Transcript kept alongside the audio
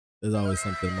There's always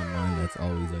something in my mind that's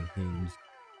always unhinged.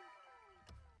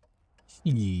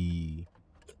 Yee.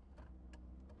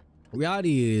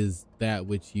 Reality is that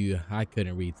which I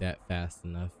couldn't read that fast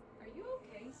enough. Are you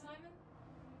okay, Simon?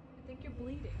 I think you're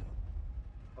bleeding.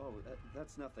 Oh,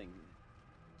 that's nothing.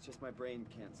 It's just my brain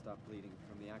can't stop bleeding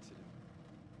from the accident.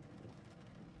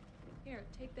 Here,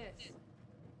 take this.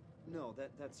 No,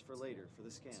 that's for later, for the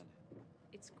scan.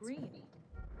 It's green.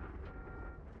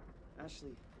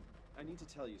 Ashley, I need to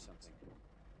tell you something.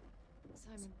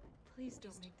 Simon, please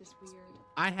don't make this weird.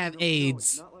 I have No,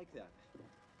 AIDS. No, it's not like that.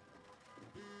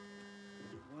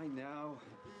 Why now?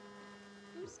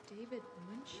 Who's David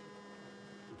Munchie?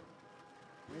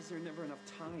 Why is there never enough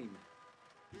time?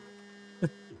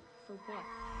 For what?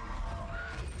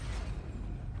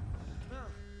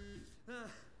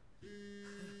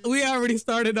 We already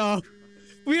started off.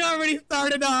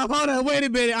 Hold on, wait a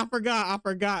minute. I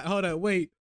forgot. Hold on, wait.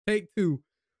 Take two.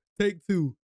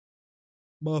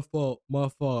 My fault.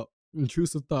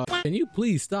 Intrusive thought. Can you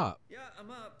please stop? Yeah,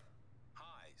 I'm up.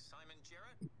 Hi, Simon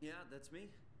Jarrett? Yeah, that's me.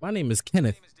 My name is My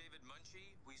Kenneth. name is David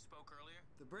Munchie. We spoke earlier.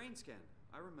 The brain scan.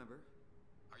 I remember.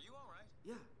 Are you alright?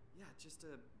 Yeah, just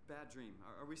a bad dream.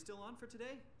 Are we still on for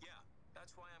today? Yeah,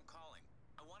 that's why I'm calling.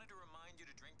 I wanted to remind you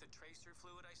to drink the tracer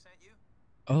fluid I sent you.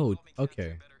 Oh, It'll help me capture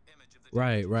okay. a better image of the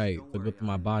Right. damage. Don't To go worry, through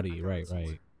my I body. got Right. it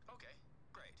somewhere. Okay,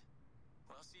 great.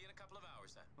 Well, I'll see you in a couple of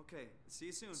hours then. Okay, see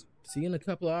you soon. See you in a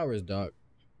couple of hours, doc.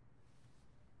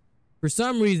 For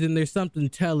some reason, there's something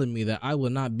telling me that I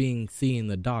will not be seeing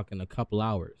the doc in a couple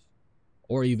hours.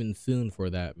 Or even soon, for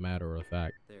that matter of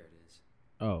fact. There it is.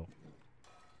 Oh.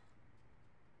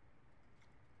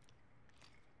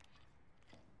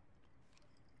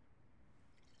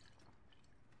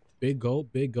 Big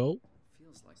gulp.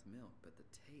 Feels like milk, but the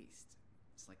taste,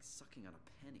 it's like sucking on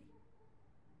a penny.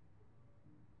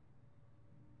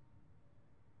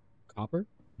 Copper?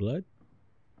 Blood?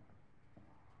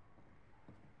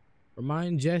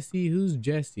 Remind Jesse. Who's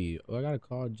Jesse? Oh, I gotta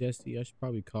call Jesse. I should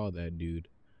probably call that dude.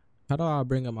 How do I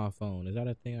bring up my phone? Is that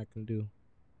a thing I can do?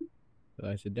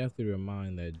 I should definitely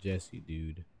remind that Jesse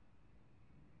dude.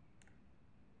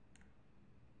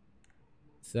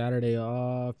 Saturday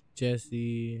off,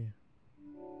 Jesse.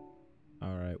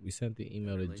 All right, we sent the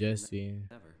email to Jesse.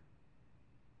 Never.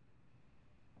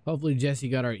 Hopefully Jesse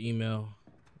got our email.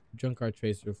 Drunk our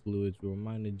tracer fluids. We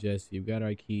reminded Jesse. We got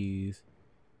our keys.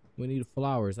 We need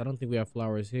flowers. I don't think we have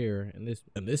flowers here in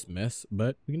this mess,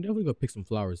 but we can definitely go pick some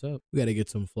flowers up. We got to get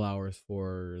some flowers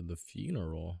for the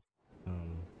funeral.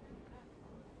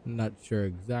 Not sure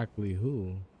exactly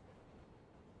who.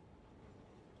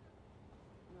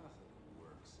 Nothing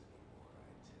works anymore,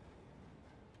 I tell you.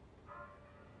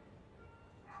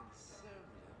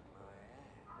 Conservative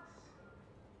my ass.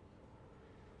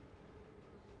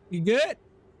 You good?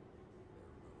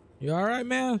 You all right,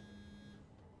 man?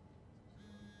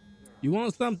 You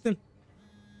want something?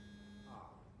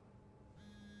 Oh.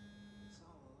 It's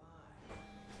all a lie.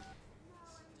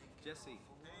 Jesse,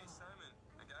 Hey, Simon.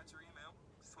 I got your email.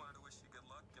 Just wanted to wish you good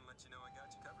luck and let you know I got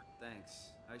you covered.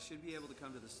 thanks. I should be able to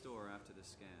come to the store after the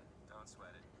scan. Don't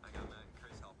sweat it. I got Matt and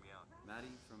Chris help me out. Maddie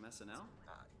from SNL?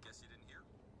 Guess you didn't hear?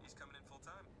 He's coming in full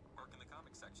time. Working the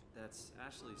comic section. That's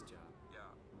Ashley's job. Yeah,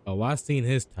 Oh, I seen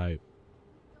his type.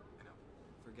 you know.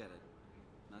 Forget it.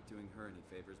 Not doing her any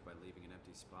favors by leaving an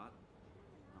empty spot.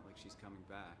 Not like she's coming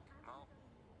back. Well,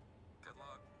 good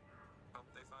luck. Hope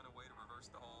they find a way to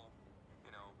reverse the whole,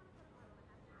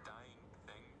 dying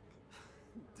thing.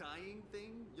 Dying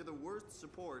thing? You're the worst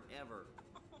support ever.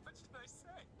 What should I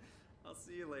say? I'll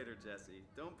see you later, Jesse.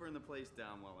 Don't burn the place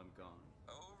down while I'm gone.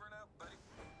 Over and out, buddy.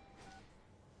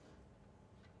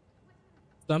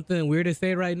 Something weird to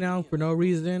say right now for no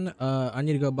reason. I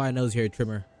need to go buy a nose hair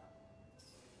trimmer.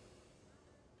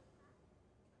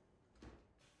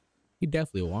 He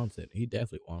definitely wants it.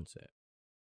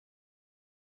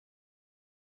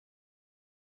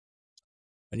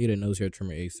 I need a nose hair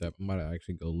trimmer ASAP. I might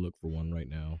actually go look for one right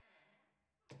now.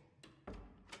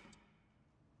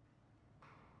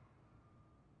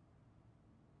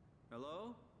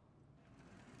 Hello?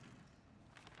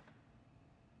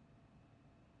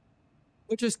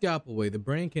 Put your scalp away. The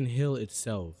brain can heal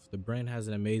itself. The brain has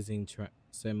an amazing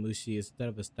Samushi. Instead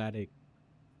of a static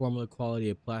formula quality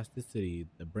of plasticity,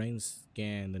 the brain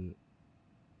scanned and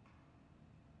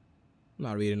I'm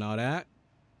not reading all that.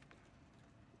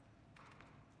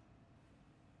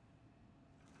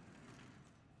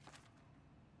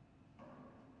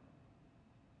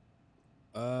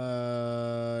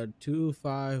 Uh,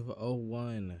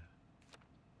 2501.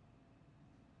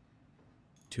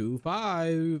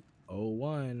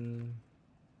 2501.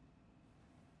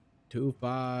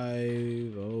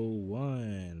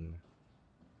 2501.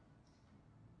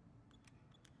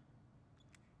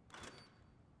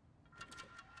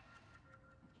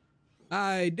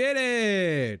 I did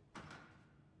it.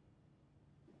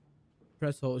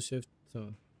 Press hold shift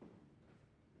to.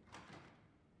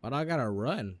 But I gotta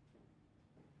run.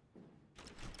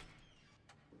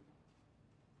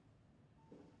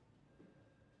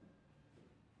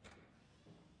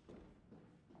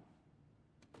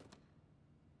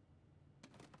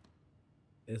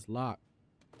 It's locked.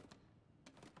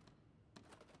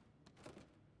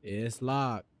 It's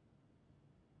locked.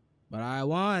 But I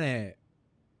want it.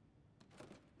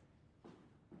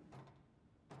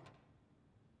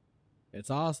 It's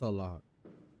also locked.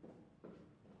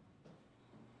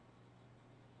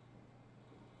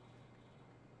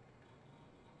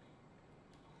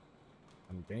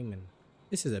 I'm dreaming.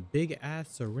 This is a big ass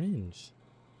syringe.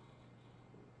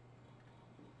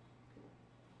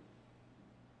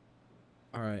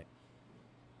 All right.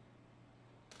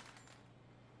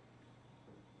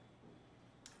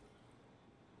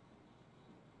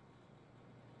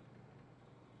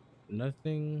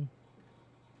 Nothing.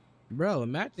 Bro,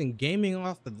 imagine gaming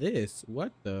off of this.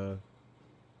 What the?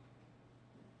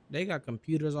 They got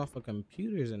computers off of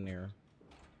computers in there.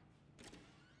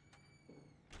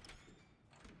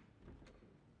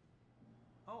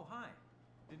 Oh, hi.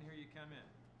 Didn't hear you come in.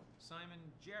 Simon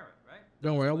Jarrett, right?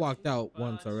 Don't worry, I Munchie? walked out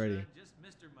once It's, already. just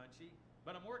Mr. Munchie,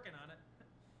 but I'm working on it.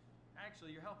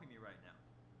 Actually, you're helping me right now.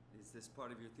 Is this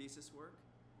part of your thesis work?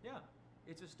 Yeah,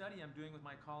 it's a study I'm doing with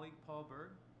my colleague Paul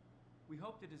Berg. We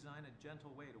hope to design a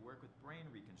gentle way to work with brain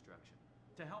reconstruction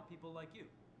to help people like you.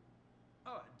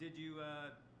 Oh, did you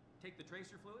take the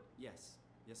tracer fluid? Yes.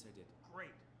 Yes, I did.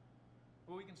 Great.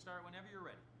 Well, we can start whenever you're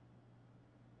ready.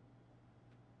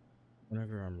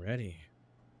 Whenever I'm ready.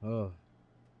 Oh,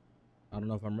 I don't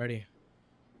know if I'm ready.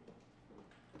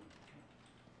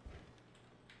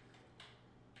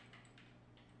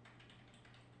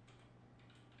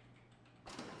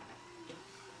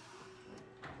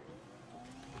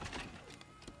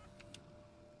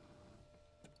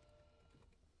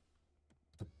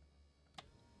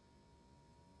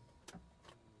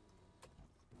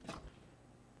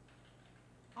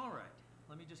 All right,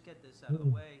 let me just get this out of the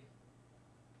way.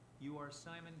 You are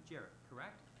Simon Jarrett,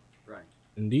 correct? Right.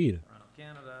 Indeed. Toronto,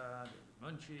 Canada,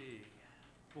 Munchie.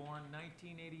 Born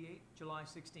 1988, July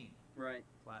 16. Right.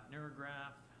 Flat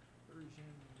neurograph,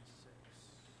 version 6.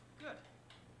 Good.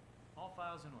 All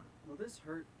files in order. Well, this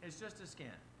hurt. It's just a scan.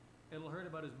 It'll hurt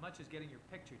about as much as getting your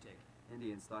picture taken.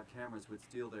 Indians thought cameras would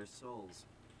steal their souls.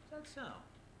 Is that so?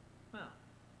 Well,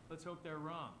 let's hope they're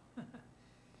wrong.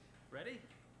 Ready?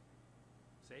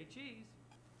 Say cheese.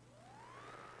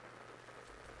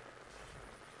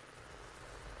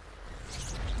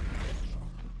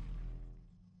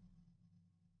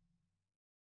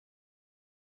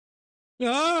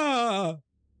 Ah!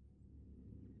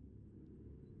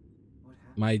 What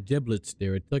happened? My giblets, they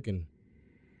were cooking.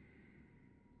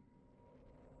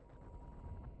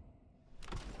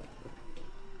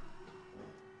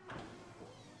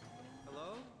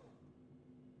 Hello?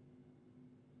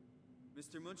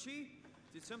 Mr. Munchie?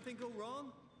 Did something go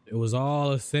wrong? It was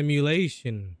all a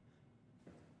simulation.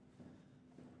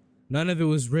 None of it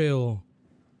was real.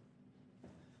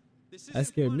 This That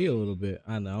scared me a little bit.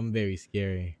 I know, I'm very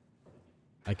scary.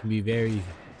 I can be very... The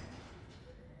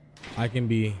hell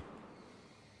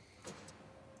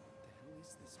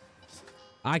is this place?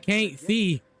 I can't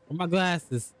see with my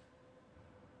glasses.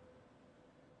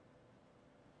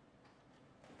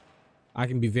 I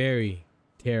can be very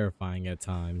terrifying at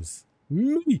times.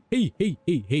 Me, hey, hey,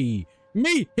 hey, hey.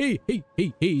 Me, hey, hey,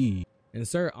 hey, hey.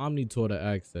 Insert Omni tool to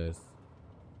access.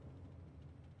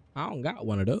 I don't got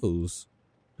one of those.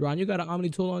 Ron, you got an Omni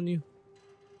tool on you?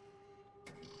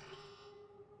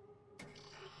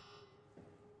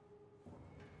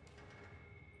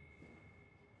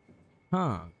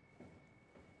 Huh.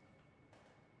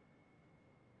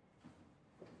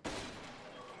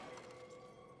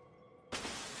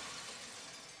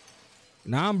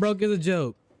 Now I'm broke as a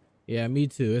joke. Yeah, me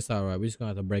too. It's all right. We're just gonna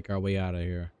have to break our way out of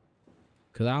here.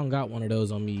 Cause I don't got one of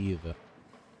those on me either.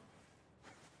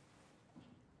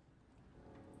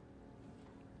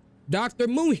 Dr.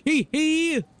 Moon,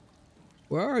 hee.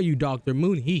 Where are you, Dr.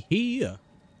 Moon, hee?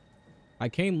 I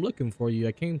came looking for you.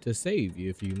 I came to save you,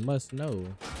 if you must know.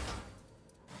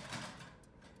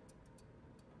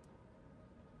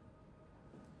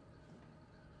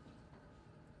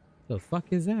 The fuck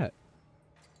is that?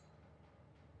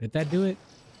 Did that do it?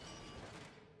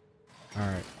 All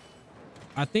right.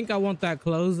 I think I want that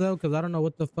closed though, because I don't know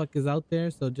what the fuck is out there.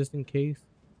 So just in case,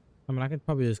 I mean, I could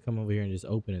probably just come over here and just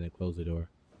open it and close the door.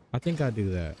 I think I'll do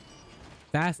that.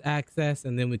 Fast access,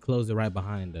 and then we close it right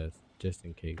behind us, just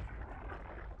in case.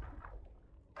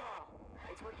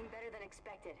 It's working better than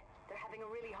expected. They're having having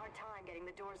a really hard time getting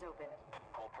the doors open.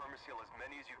 I'll permaseal as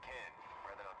many as you can,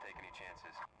 rather not take any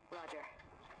chances. Roger.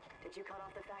 Did you cut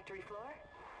off the factory floor?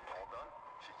 All done?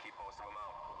 Should keep most of them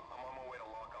out. I'm on my way to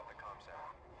lock off the comm center.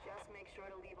 Just make sure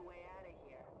to leave a way out of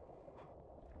here.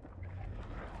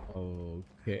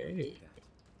 Okay.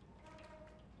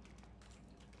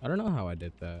 I don't know how I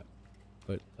did that,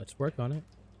 but let's work on it.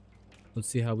 Let's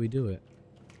see how we do it.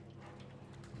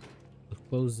 Let's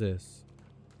close this.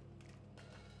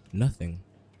 Nothing.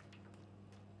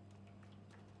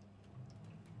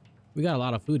 We got a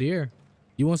lot of food here.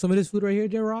 You want some of this food right here,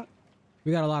 J-Rock?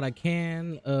 We got a lot of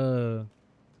canned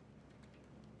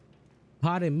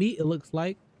potted meat, it looks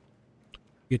like.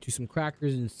 Get you some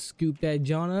crackers and scoop that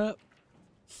John up.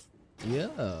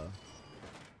 Yeah.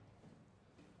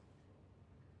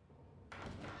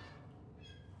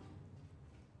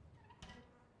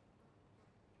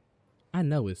 I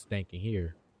know it's stinking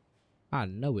here. I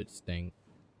know it stink.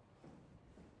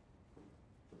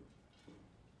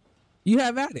 You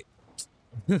have at it.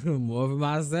 More for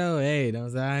myself. Hey, don't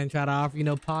say I ain't try to offer you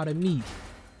no pot of meat.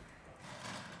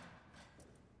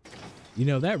 You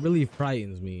know, that really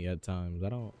frightens me at times. I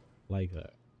don't like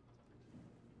that.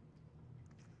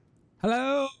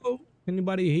 Hello?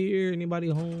 Anybody here? Anybody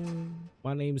home?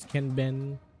 My name's Ken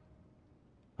Ben.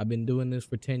 I've been doing this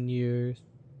for 10 years.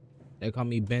 They call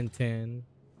me Ben 10.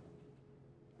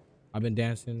 I've been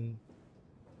dancing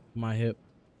my hip.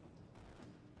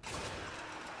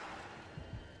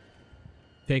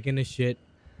 Taking a shit.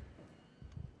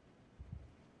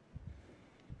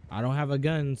 I don't have a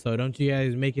gun, so don't you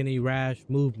guys make any rash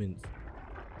movements.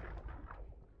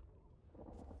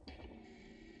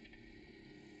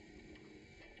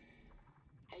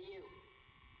 Hey, you.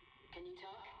 Can you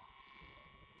talk?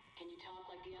 Can you talk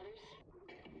like the others?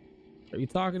 Are you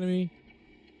talking to me?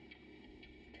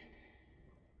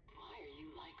 Why are you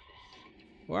like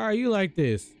this? Why are you like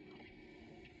this?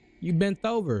 You bent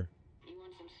over. You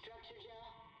want some structure,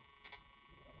 Joe?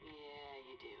 Yeah,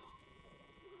 you do.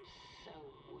 So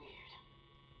weird.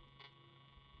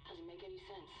 Doesn't make any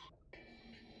sense.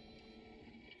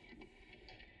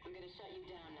 I'm gonna shut you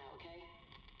down now, okay?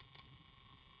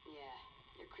 Yeah,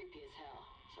 you're creepy as hell,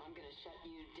 so I'm gonna shut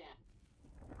you down.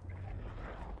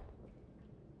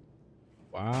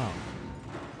 Wow.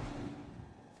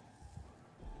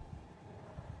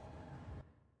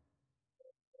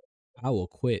 I will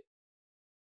quit.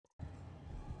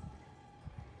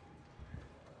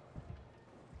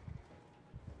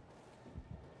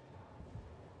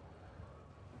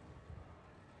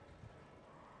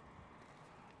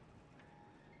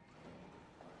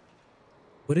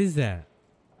 What is that?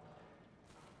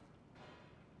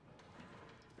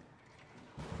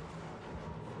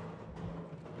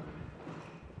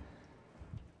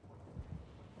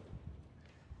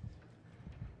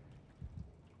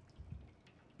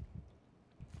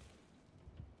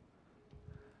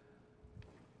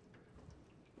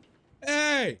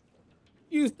 Hey!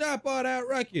 You stop all that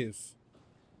ruckus.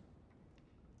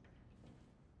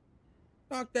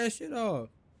 Knock that shit off.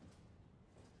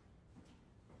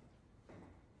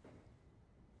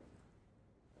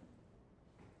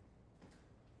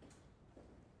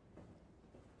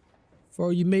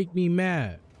 Before you make me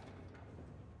mad.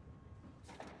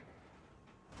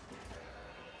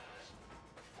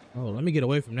 Oh, let me get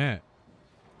away from that.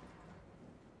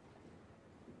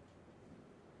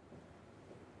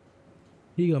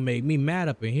 He gonna make me mad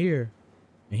up in here.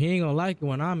 And he ain't gonna like it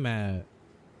when I'm mad.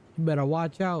 You better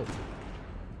watch out.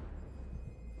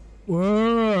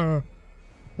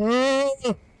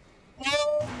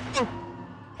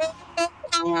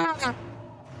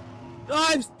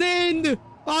 I've sinned!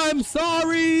 I'm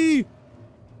sorry!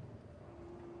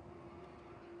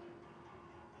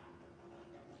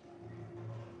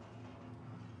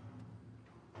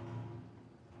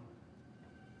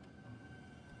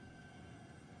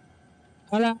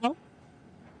 Hello?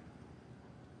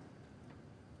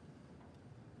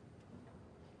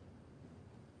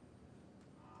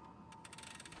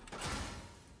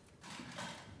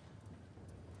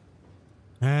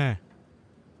 Ah.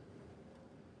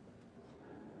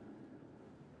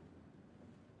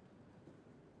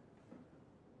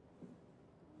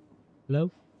 Hello?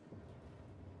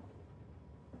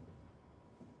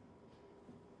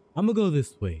 I'm gonna go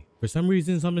this way. For some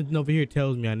reason, something over here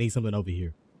tells me I need something over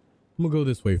here. I'm gonna go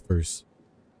this way first.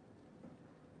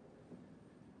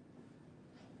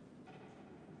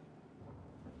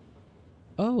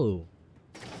 Oh.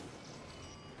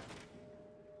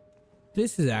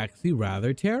 This is actually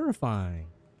rather terrifying.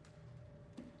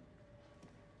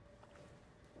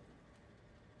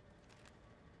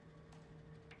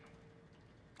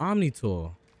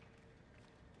 Omnitool.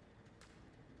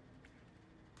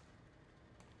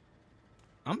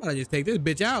 about to just take this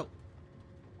bitch out.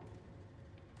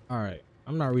 All right,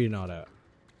 I'm not reading all that.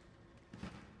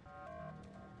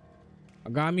 I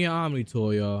got me an Omni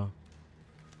tool, y'all.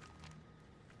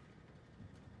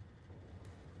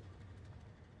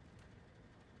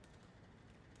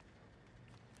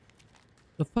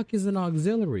 The fuck is an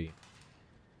auxiliary?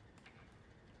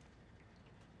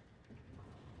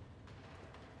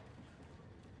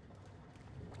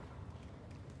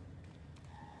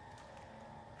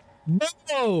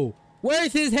 No!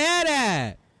 Where's his head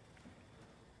at?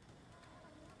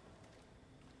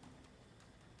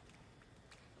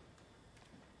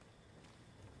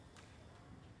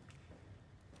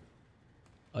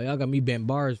 Oh, y'all got me bent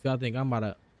bars. If y'all think I'm about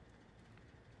to...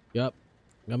 Yup.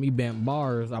 Got me bent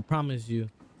bars. I promise you.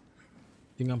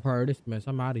 Think I'm part of this mess.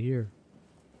 I'm out of here.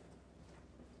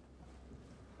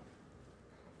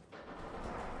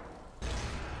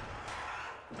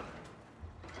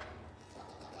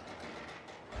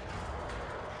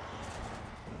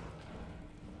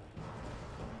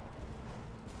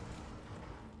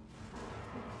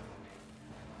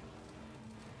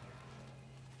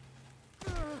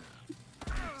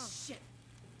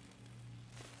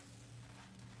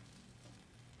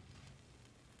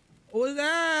 What was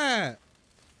that?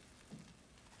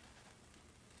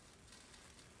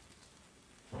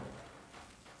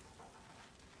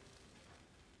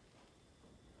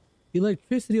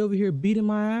 Electricity over here beating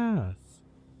my ass.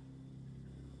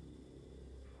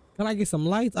 Can I get some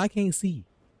lights? I can't see.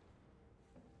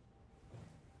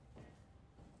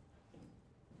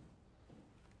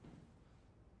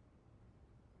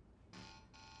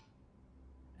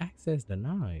 Access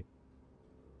denied.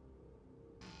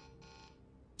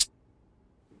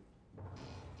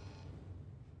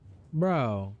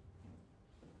 Bro.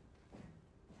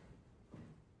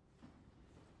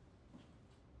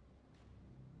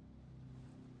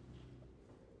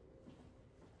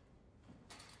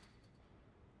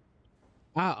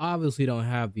 I obviously don't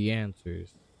have the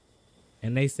answers.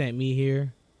 And they sent me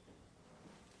here.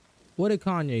 What did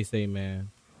Kanye say, man?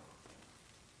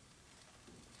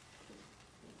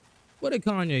 What did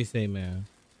Kanye say, man?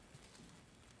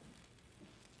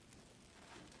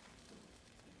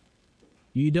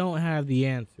 You don't have the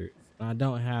answers. I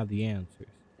don't have the answers.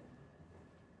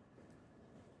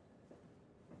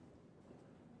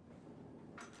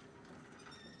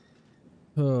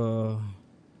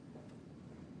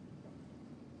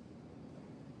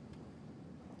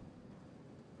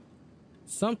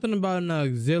 Something about an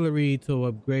auxiliary to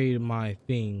upgrade my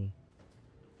thing.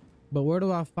 But where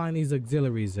do I find these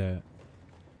auxiliaries at?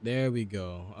 There we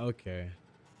go. Okay.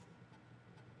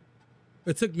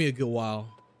 It took me a good while.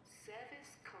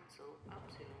 Service console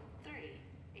optional 3,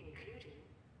 including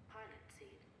pilot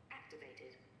seat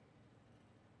activated.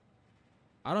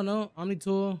 I don't know. Omni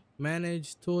tool,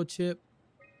 manage tool chip.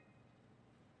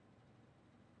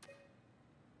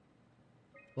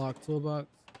 Lock toolbox.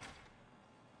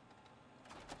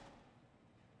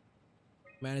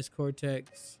 Manage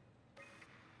cortex.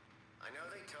 I know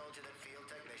they told you that field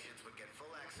technicians would get full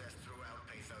access throughout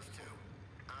Pathos 2.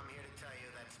 I'm here to tell you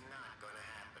that's not going to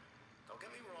happen. Don't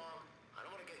get me wrong, I don't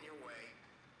want to get in your way.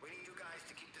 We need you guys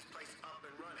to keep this place up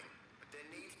and running, but there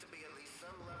needs to be at least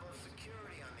some level of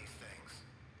security on these things.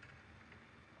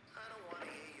 I don't want to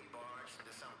hear you barged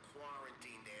into some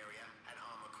quarantined area at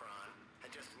Omicron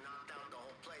and just knocked out the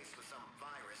whole place with some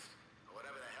virus or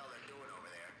whatever the hell they're doing over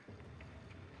there.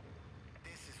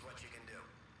 This is what you can do.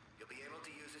 You'll be able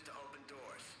to use it to open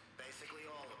doors. Basically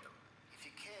all of them. If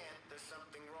you can't, there's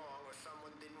something wrong or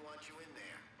someone didn't want you in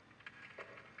there.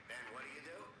 Then what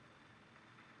do?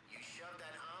 You shove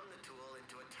that Omnitool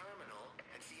into a terminal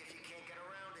and see if you can't get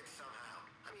around it somehow.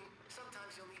 I mean,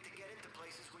 sometimes you'll need to get into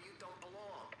places where you don't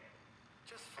belong.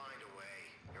 Just find a way.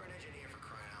 You're an engineer for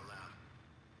crying out loud.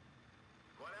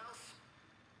 What else?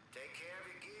 Take care of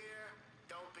your gear.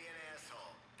 Don't be an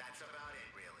asshole. That's about it,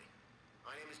 really.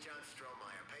 My name is John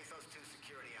Strohmeyer, Pathos 2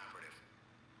 security operative.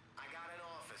 I got an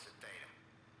office at Theta.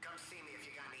 Come see me if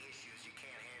you got any issues you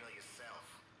can't handle yourself.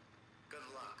 Good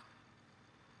luck.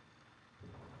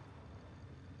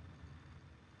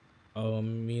 I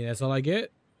mean, that's all I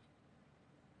get.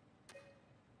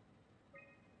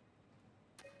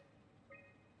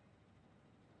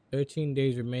 $13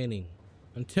 days remaining.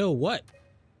 Until what?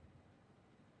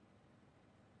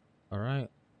 All right.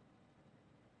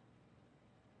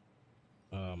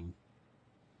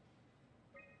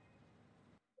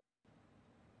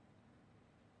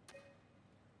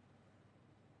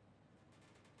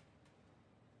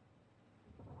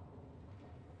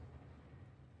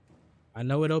 I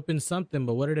know it opened something,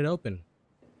 but what did it open?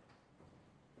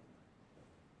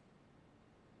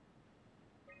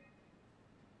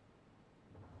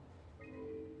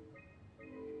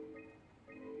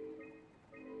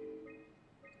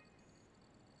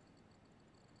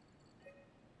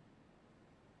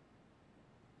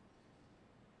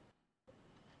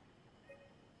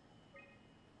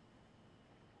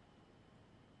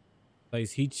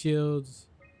 Place heat shields.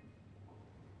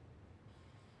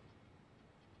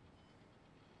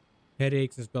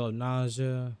 Headaches and spell of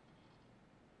nausea.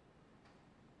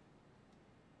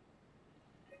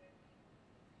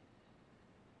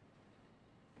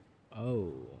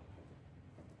 Oh.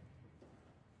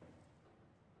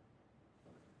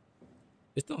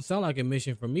 This don't sound like a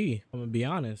mission for me, I'm gonna be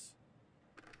honest.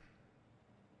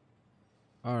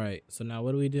 All right, so now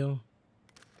what do we do?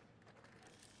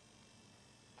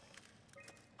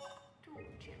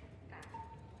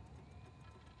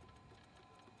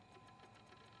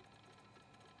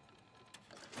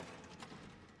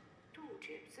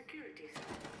 Toolchip security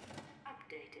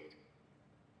updated.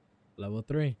 Level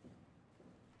 3.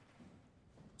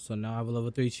 So now I have a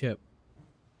level 3 chip.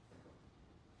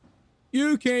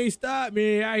 You can't stop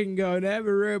me. I can go in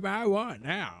every room I want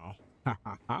now. Ha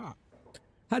ha ha.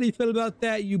 How do you feel about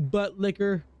that, you butt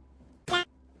licker?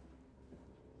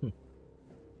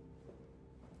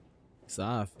 So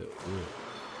I feel good.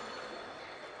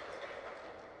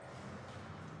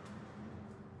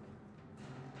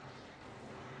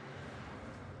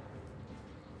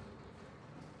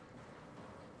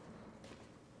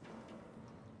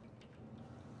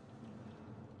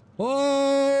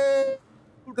 Oh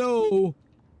no.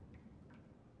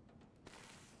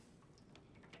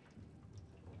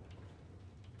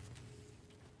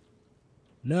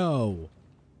 No.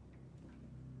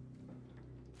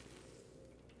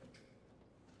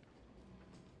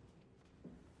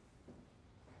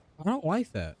 I don't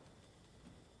like that.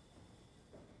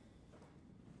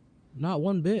 Not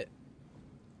one bit.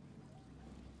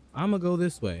 I'm gonna go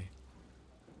this way.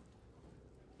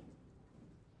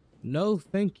 No,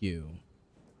 thank you.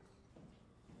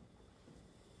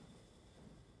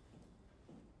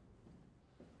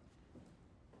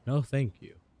 No, thank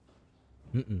you.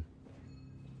 Mm-mm.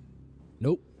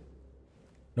 Nope.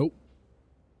 Nope.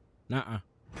 Nuh-uh.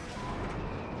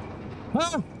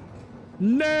 Huh?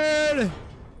 Nerd!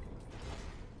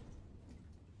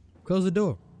 Close the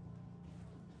door.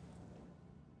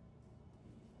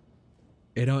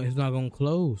 It's not gonna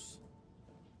close.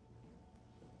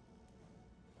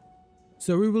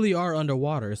 So we really are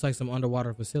underwater. It's like some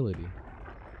underwater facility.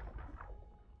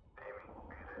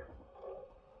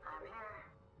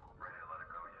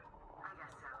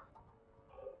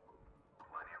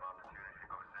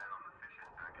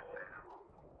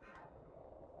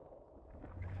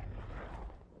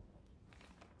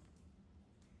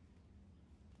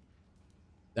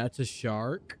 That's a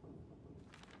shark.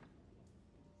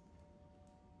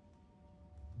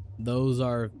 Those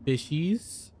are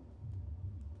fishies.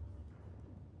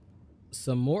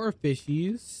 Some more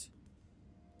fishies.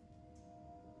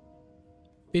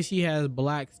 Fishy has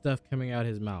black stuff coming out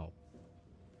his mouth.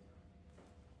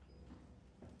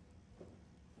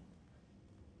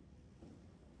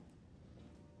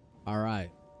 All right.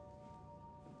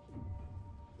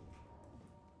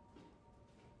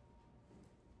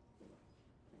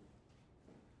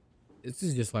 This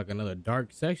is just like another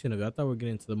dark section of it. I thought we were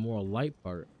getting to the more light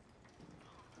part.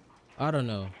 I don't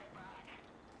know.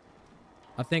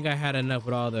 I think I had enough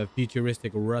with all the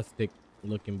futuristic, rustic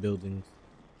looking buildings.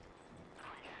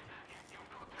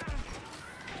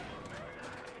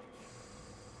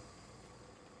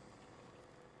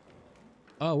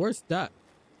 Oh, where's that?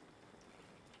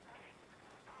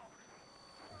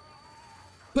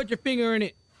 Put your finger in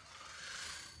it.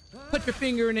 Put your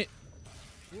finger in it.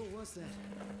 What was that?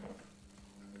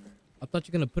 I thought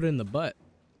you're gonna put it in the butt.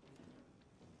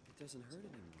 It doesn't hurt anymore.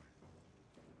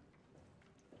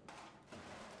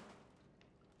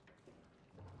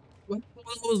 What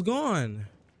was gone?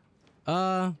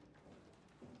 That's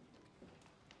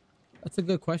a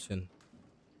good question.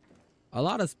 A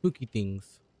lot of spooky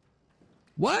things.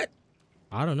 What?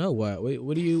 I don't know what. Wait,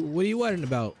 what are you worrying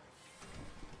about?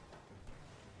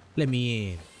 Let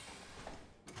me in.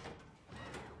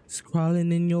 He's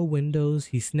crawling in your windows.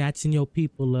 He's snatching your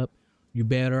people up. You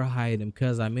better hide him,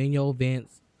 cause I'm in your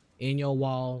vents, in your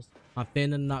walls. I'm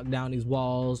finna knock down these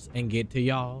walls and get to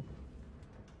y'all.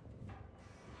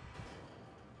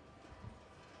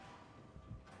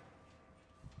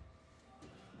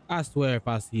 I swear if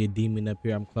I see a demon up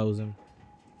here, I'm closing.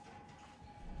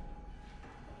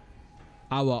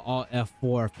 I will Alt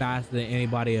F4 faster than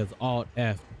anybody has Alt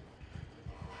F.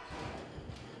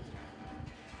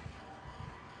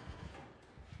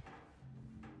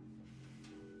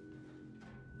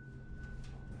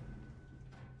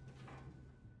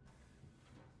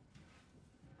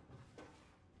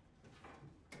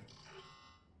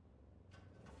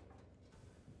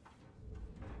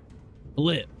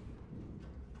 Blip.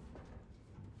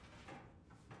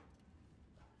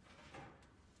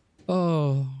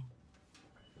 Oh.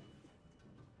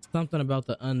 something about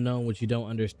the unknown, what you don't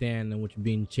understand, and what you're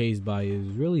being chased by is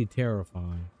really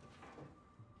terrifying.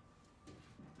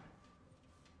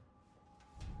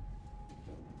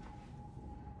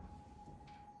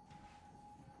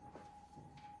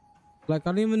 Like, I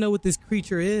don't even know what this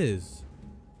creature is.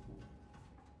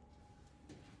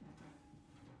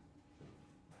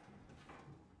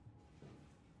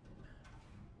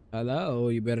 Hello,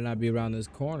 you better not be around this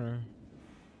corner.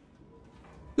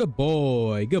 Good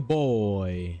boy, good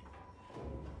boy.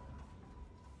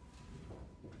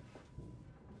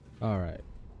 All right.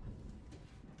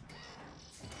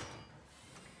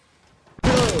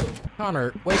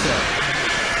 Connor, wake up.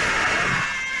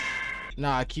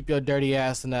 Nah, keep your dirty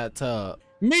ass in that tub.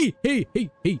 Me, he.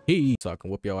 So I can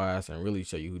whoop your ass and really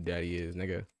show you who daddy is,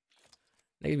 nigga.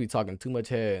 Niggas be talking too much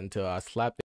head until I slap